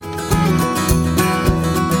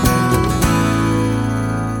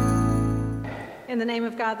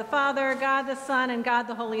God the Father, God the Son, and God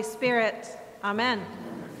the Holy Spirit. Amen.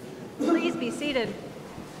 Please be seated.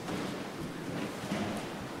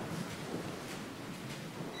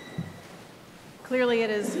 Clearly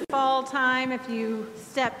it is fall time if you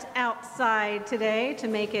stepped outside today to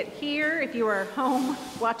make it here. If you are home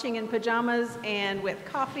watching in pajamas and with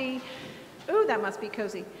coffee, ooh, that must be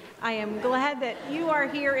cozy. I am glad that you are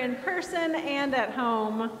here in person and at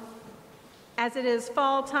home. As it is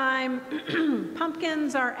fall time,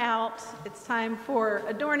 pumpkins are out. It's time for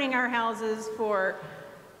adorning our houses for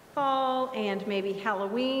fall and maybe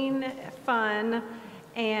Halloween fun.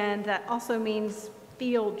 And that also means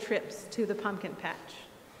field trips to the pumpkin patch.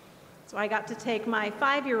 So I got to take my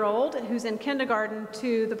 5-year-old who's in kindergarten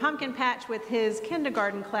to the pumpkin patch with his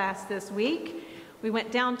kindergarten class this week. We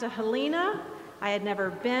went down to Helena. I had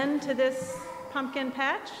never been to this pumpkin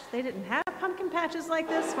patch. They didn't have pumpkin patches like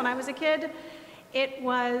this when I was a kid. It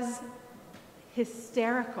was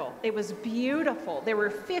hysterical. It was beautiful. There were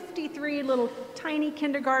 53 little tiny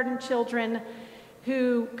kindergarten children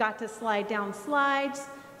who got to slide down slides,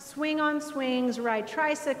 swing on swings, ride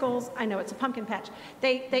tricycles. I know it's a pumpkin patch.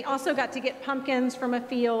 They also got to get pumpkins from a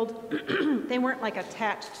field. They weren't like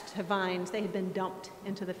attached to vines. They had been dumped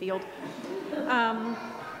into the field.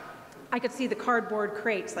 I could see the cardboard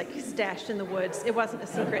crates like stashed in the woods. It wasn't a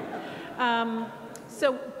secret.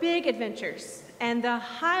 So big adventures. And the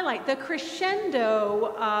highlight, the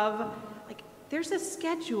crescendo of, like, there's a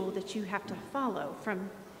schedule that you have to follow from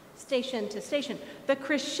station to station. The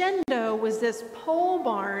crescendo was this pole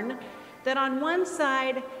barn that on one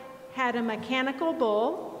side had a mechanical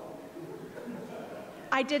bull.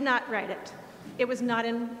 I did not ride it. It was not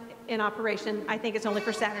in operation. I think it's only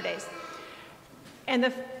for Saturdays. And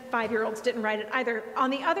the 5-year-olds didn't ride it either. On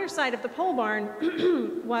the other side of the pole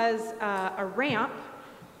barn was a ramp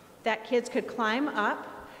that kids could climb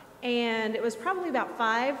up, and it was probably about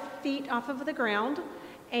 5 feet off of the ground.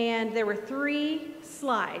 And there were 3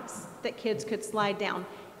 slides that kids could slide down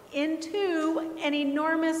into an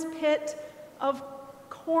enormous pit of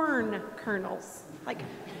corn kernels, like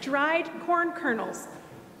dried corn kernels.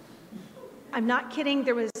 I'm not kidding.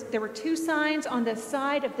 There were 2 signs on the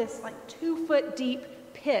side of this like 2-foot deep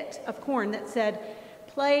pit of corn that said,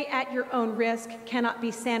 "Play at your own risk, cannot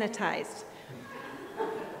be sanitized."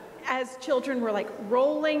 As children were like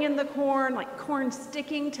rolling in the corn, like corn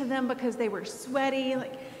sticking to them because they were sweaty,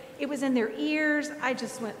 like it was in their ears. I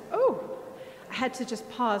just went, oh, I had to just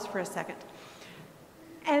pause for a second.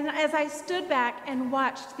 And as I stood back and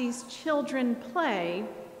watched these children play,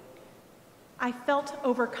 I felt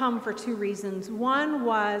overcome for 2 reasons. One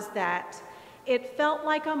was that it felt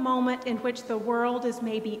like a moment in which the world is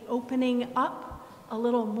maybe opening up a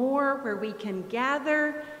little more, where we can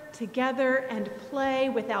gather together and play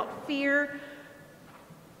without fear.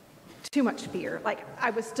 Too much fear. Like I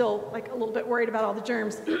was still like a little bit worried about all the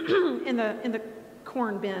germs in the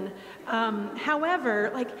corn bin.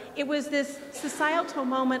 However, like it was this societal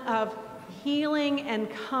moment of healing and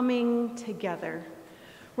coming together.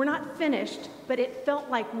 We're not finished, but it felt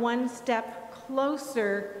like one step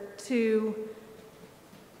closer to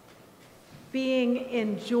being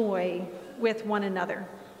in joy with one another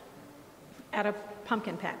at a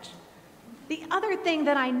pumpkin patch. The other thing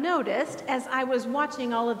that I noticed as I was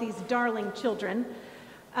watching all of these darling children,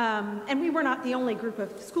 and we were not the only group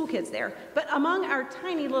of school kids there, but among our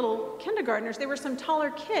tiny little kindergartners, there were some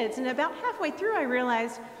taller kids, and about halfway through I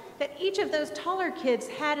realized that each of those taller kids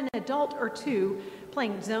had an adult or 2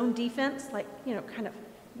 playing zone defense, like, you know, kind of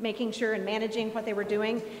making sure and managing what they were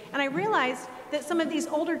doing. And I realized that some of these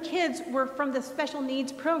older kids were from the special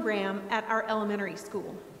needs program at our elementary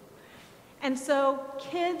school. And so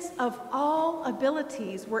kids of all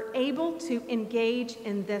abilities were able to engage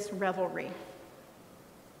in this revelry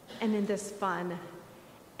and in this fun.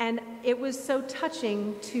 And it was so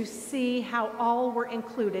touching to see how all were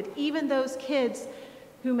included, even those kids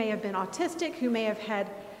who may have been autistic, who may have had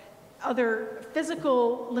other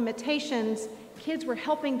physical limitations. Kids were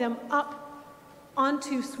helping them up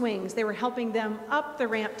onto swings. They were helping them up the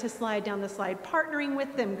ramp to slide down the slide, partnering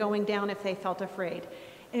with them, going down if they felt afraid.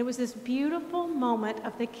 And it was this beautiful moment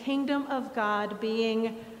of the kingdom of God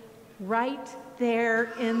being right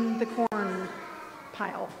there in the corn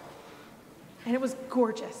pile. And it was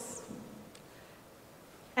gorgeous.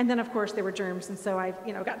 And then, of course, there were germs, and so I,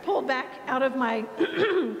 got pulled back out of my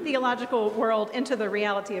theological world into the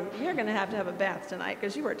reality of, you're going to have a bath tonight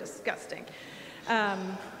because you are disgusting.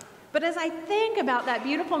 But as I think about that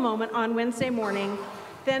beautiful moment on Wednesday morning,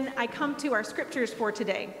 then I come to our scriptures for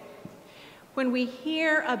today. When we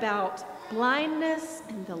hear about blindness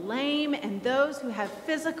and the lame and those who have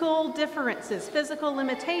physical differences, physical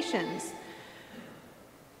limitations,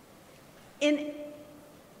 In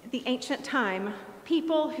the ancient time,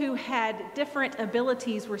 people who had different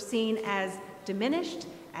abilities were seen as diminished,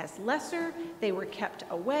 as lesser. They were kept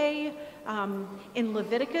away. In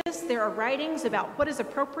Leviticus, there are writings about what is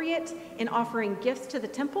appropriate in offering gifts to the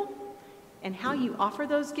temple and how you offer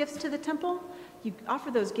those gifts to the temple. You offer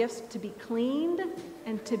those gifts to be cleaned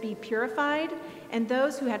and to be purified. And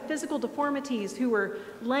those who had physical deformities, who were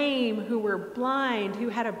lame, who were blind, who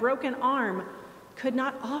had a broken arm, could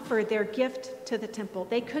not offer their gift to the temple.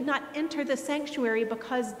 They could not enter the sanctuary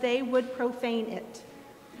because they would profane it.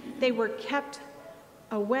 They were kept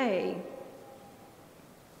away.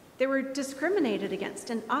 They were discriminated against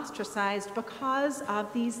and ostracized because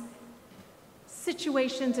of these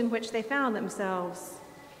situations in which they found themselves.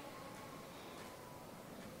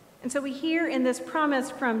 And so we hear in this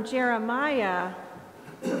promise from Jeremiah,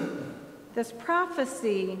 this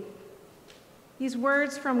prophecy, these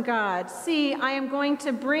words from God. See, I am going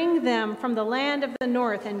to bring them from the land of the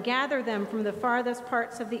north and gather them from the farthest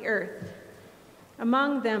parts of the earth.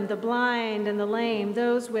 Among them, the blind and the lame,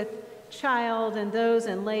 those with child and those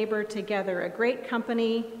in labor together, a great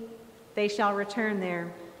company, they shall return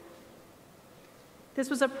there. This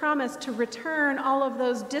was a promise to return all of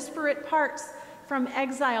those disparate parts from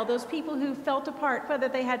exile, those people who felt apart, whether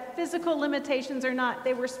they had physical limitations or not,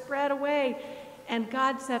 they were spread away. And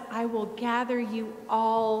God said, I will gather you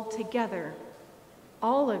all together,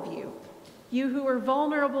 all of you. You who are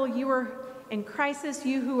vulnerable, you are in crisis,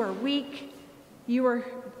 you who are weak, you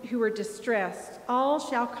who are distressed, all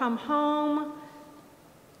shall come home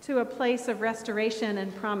to a place of restoration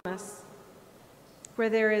and promise, where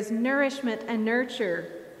there is nourishment and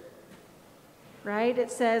nurture. Right? It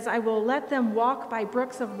says, I will let them walk by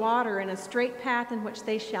brooks of water in a straight path in which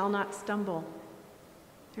they shall not stumble.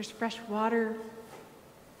 There's fresh water,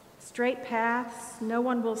 straight paths, no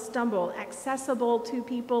one will stumble, accessible to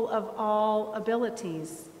people of all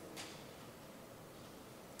abilities.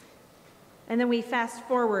 And then we fast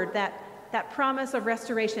forward, that promise of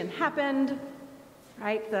restoration happened,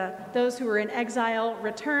 right? Those who were in exile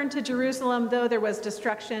returned to Jerusalem, though there was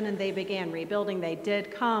destruction, and they began rebuilding. They did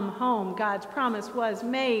come home. God's promise was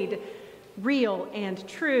made real and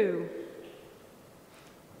true.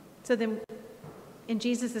 So then, in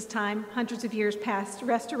Jesus' time, hundreds of years past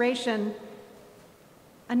restoration,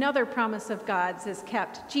 another promise of God's is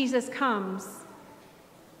kept. Jesus comes,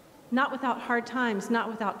 not without hard times, not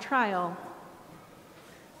without trial.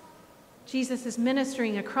 Jesus is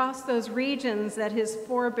ministering across those regions that his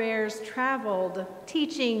forebears traveled,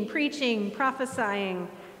 teaching, preaching, prophesying.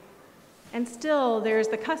 And still, there's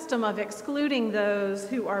the custom of excluding those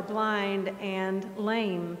who are blind and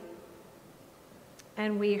lame.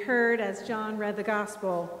 And we heard, as John read the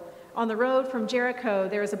gospel, on the road from Jericho,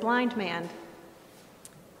 there is a blind man.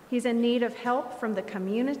 He's in need of help from the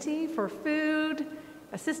community for food,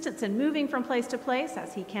 assistance in moving from place to place,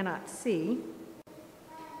 as he cannot see.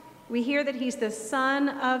 We hear that he's the son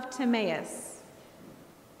of Timaeus,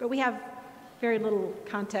 but we have very little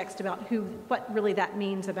context about what really that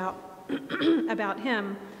means about, about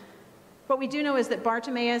him. What we do know is that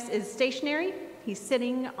Bartimaeus is stationary. He's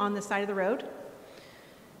sitting on the side of the road.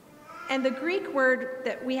 And the Greek word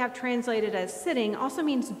that we have translated as sitting also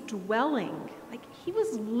means dwelling. Like he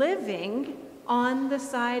was living on the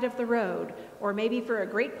side of the road, or maybe for a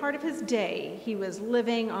great part of his day, he was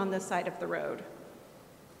living on the side of the road.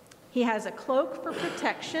 He has a cloak for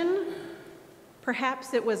protection.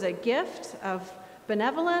 Perhaps it was a gift of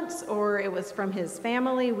benevolence, or it was from his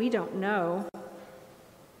family. We don't know.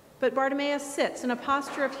 But Bartimaeus sits in a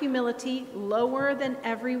posture of humility, lower than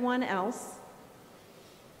everyone else.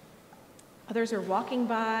 Others are walking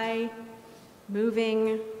by,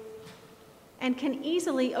 moving, and can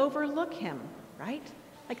easily overlook him, right?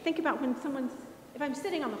 Like think about when if I'm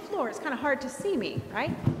sitting on the floor, it's kind of hard to see me,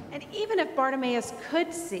 right? And even if Bartimaeus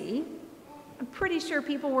could see, I'm pretty sure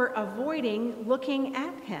people were avoiding looking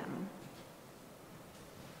at him.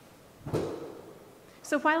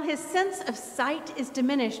 So while his sense of sight is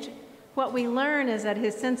diminished, what we learn is that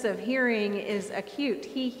his sense of hearing is acute.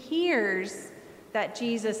 He hears that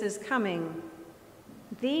Jesus is coming,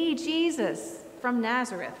 the Jesus from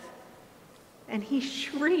Nazareth, and he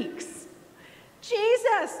shrieks,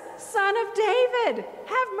 Jesus, Son of David,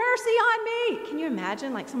 have mercy on me. Can you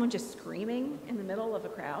imagine like someone just screaming in the middle of a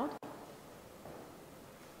crowd?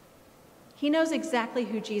 He knows exactly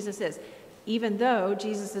who Jesus is, even though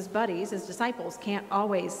Jesus' buddies, his disciples, can't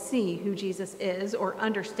always see who Jesus is or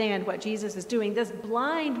understand what Jesus is doing. This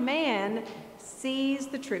blind man sees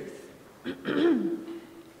the truth.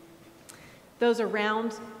 Those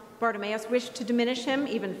around Bartimaeus wish to diminish him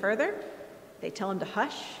even further. They tell him to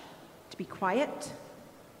hush, to be quiet.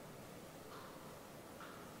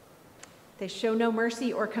 They show no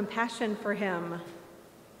mercy or compassion for him.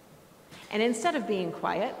 And instead of being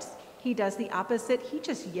quiet, he does the opposite. He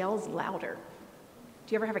just yells louder.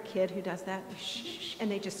 Do you ever have a kid who does that? Shh, and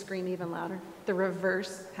they just scream even louder? The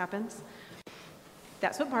reverse happens.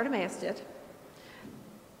 That's what Bartimaeus did.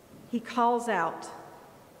 He calls out.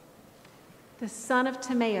 The son of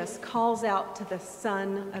Timaeus calls out to the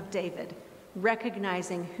Son of David,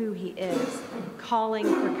 recognizing who he is, calling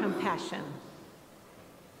for compassion.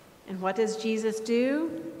 And what does Jesus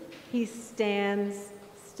do? He stands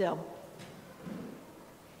still.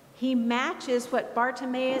 He matches what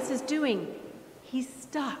Bartimaeus is doing. He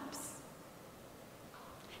stops.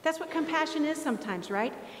 That's what compassion is sometimes,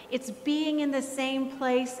 right? It's being in the same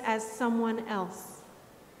place as someone else,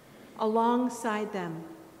 alongside them.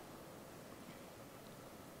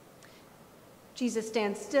 Jesus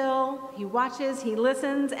stands still, he watches, he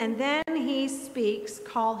listens, and then he speaks,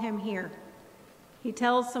 "Call him here." He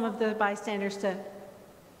tells some of the bystanders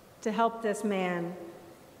to help this man.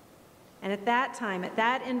 And at that time, at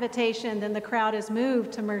that invitation, then the crowd is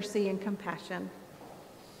moved to mercy and compassion.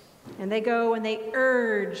 And they go and they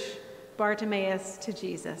urge Bartimaeus to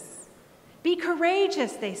Jesus. "Be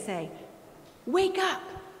courageous," they say. "Wake up.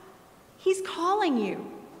 He's calling you."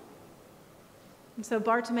 And so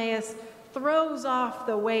Bartimaeus throws off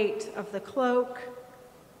the weight of the cloak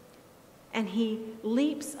and he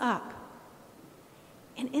leaps up.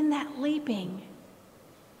 And in that leaping,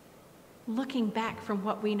 looking back from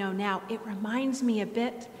what we know now, it reminds me a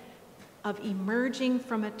bit of emerging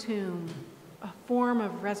from a tomb, a form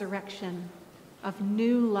of resurrection, of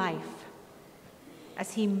new life,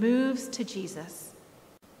 as he moves to Jesus.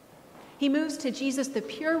 He moves to Jesus, the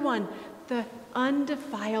pure one, the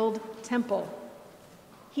undefiled temple.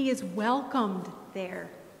 He is welcomed there,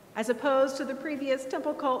 as opposed to the previous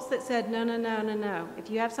temple cults that said, no, no, no, no, no. If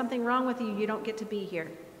you have something wrong with you, you don't get to be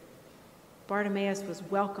here. Bartimaeus was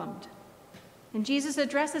welcomed. And Jesus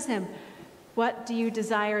addresses him, "What do you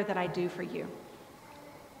desire that I do for you?"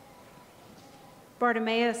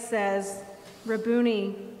 Bartimaeus says,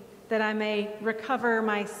 "Rabboni, that I may recover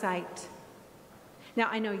my sight." Now,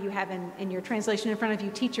 I know you have in your translation in front of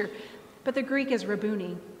you, teacher, but the Greek is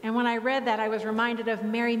Rabboni. And when I read that, I was reminded of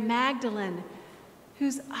Mary Magdalene,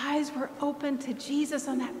 whose eyes were open to Jesus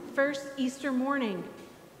on that first Easter morning,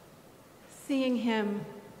 seeing him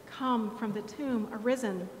come from the tomb,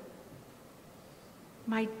 arisen.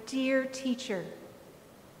 "My dear teacher,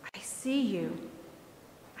 I see you.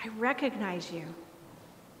 I recognize you."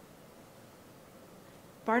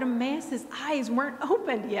 Bartimaeus' eyes weren't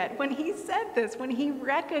opened yet when he said this, when he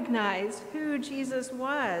recognized who Jesus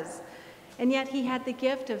was. And yet he had the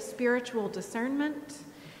gift of spiritual discernment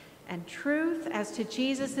and truth as to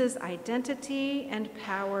Jesus' identity and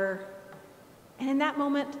power. And in that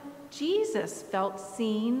moment, Jesus felt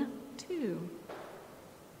seen too.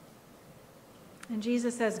 And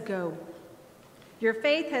Jesus says, "Go. Your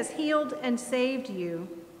faith has healed and saved you."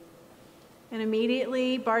 And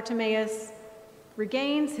immediately Bartimaeus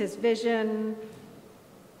regains his vision.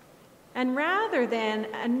 And rather than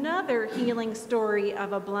another healing story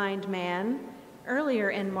of a blind man earlier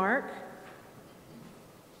in Mark,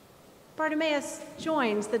 Bartimaeus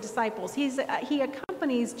joins the disciples. He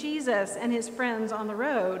accompanies Jesus and his friends on the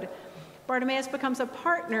road. Bartimaeus becomes a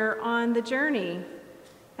partner on the journey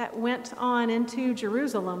that went on into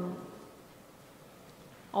Jerusalem,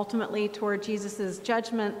 ultimately toward Jesus'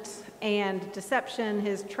 judgment and deception,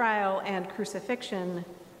 his trial and crucifixion.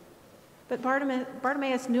 But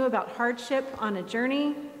Bartimaeus knew about hardship on a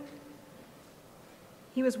journey.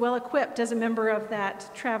 He was well equipped as a member of that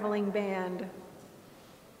traveling band.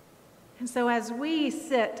 And so as we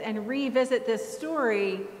sit and revisit this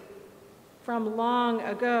story from long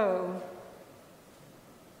ago,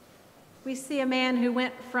 we see a man who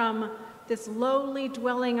went from this lowly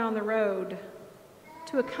dwelling on the road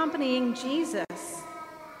to accompanying Jesus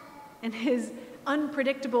and his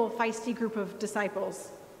unpredictable, feisty group of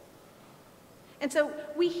disciples. And so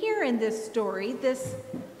we hear in this story this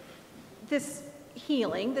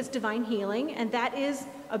healing, this divine healing, and that is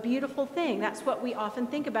a beautiful thing. That's what we often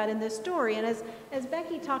think about in this story. And as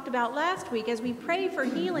Becky talked about last week, as we pray for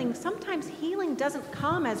healing, sometimes healing doesn't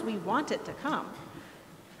come as we want it to come.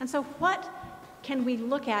 And so what can we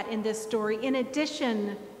look at in this story in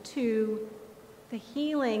addition to the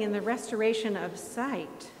healing and the restoration of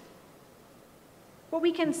sight? What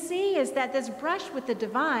we can see is that this brush with the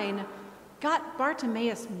divine got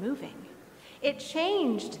Bartimaeus moving. It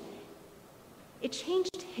changed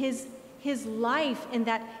his life in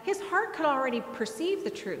that his heart could already perceive the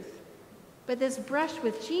truth. But this brush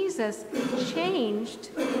with Jesus changed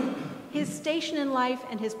his station in life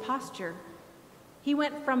and his posture. He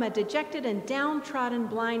went from a dejected and downtrodden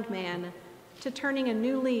blind man to turning a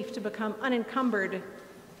new leaf to become unencumbered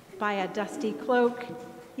by a dusty cloak.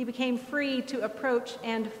 He became free to approach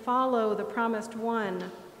and follow the promised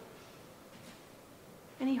one.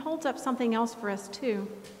 And he holds up something else for us too.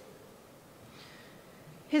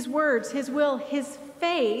 His words, his will, his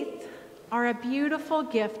faith are a beautiful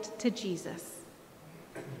gift to Jesus.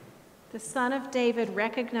 The Son of David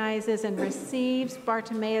recognizes and receives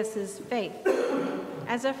Bartimaeus' faith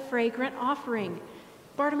as a fragrant offering.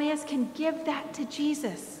 Bartimaeus can give that to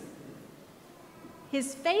Jesus.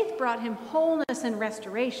 His faith brought him wholeness and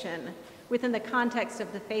restoration within the context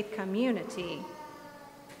of the faith community.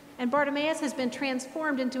 And Bartimaeus has been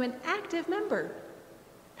transformed into an active member,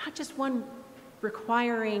 not just one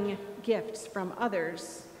requiring gifts from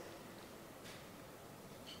others.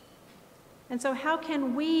 And so how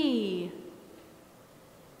can we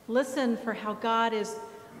listen for how God is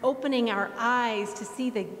opening our eyes to see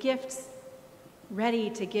the gifts ready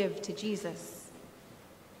to give to Jesus?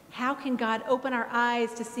 How can God open our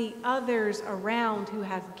eyes to see others around who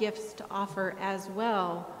have gifts to offer as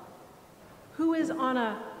well? Who is on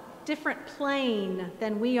a different plane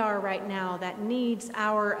than we are right now that needs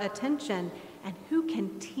our attention? And who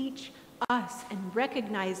can teach us and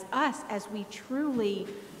recognize us as we truly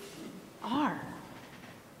are?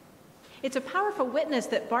 It's a powerful witness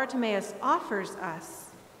that Bartimaeus offers us.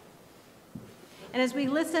 And as we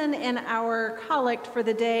listen in our collect for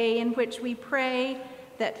the day, in which we pray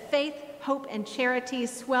that faith, hope, and charity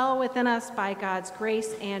swell within us by God's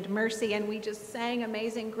grace and mercy, and we just sang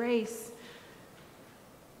Amazing Grace,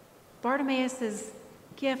 Bartimaeus'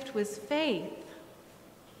 gift was faith.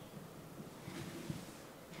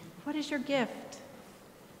 What is your gift?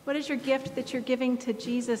 What is your gift that you're giving to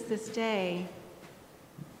Jesus this day?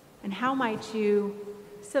 And how might you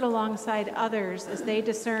sit alongside others as they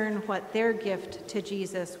discern what their gift to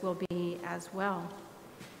Jesus will be as well?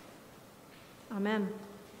 Amen.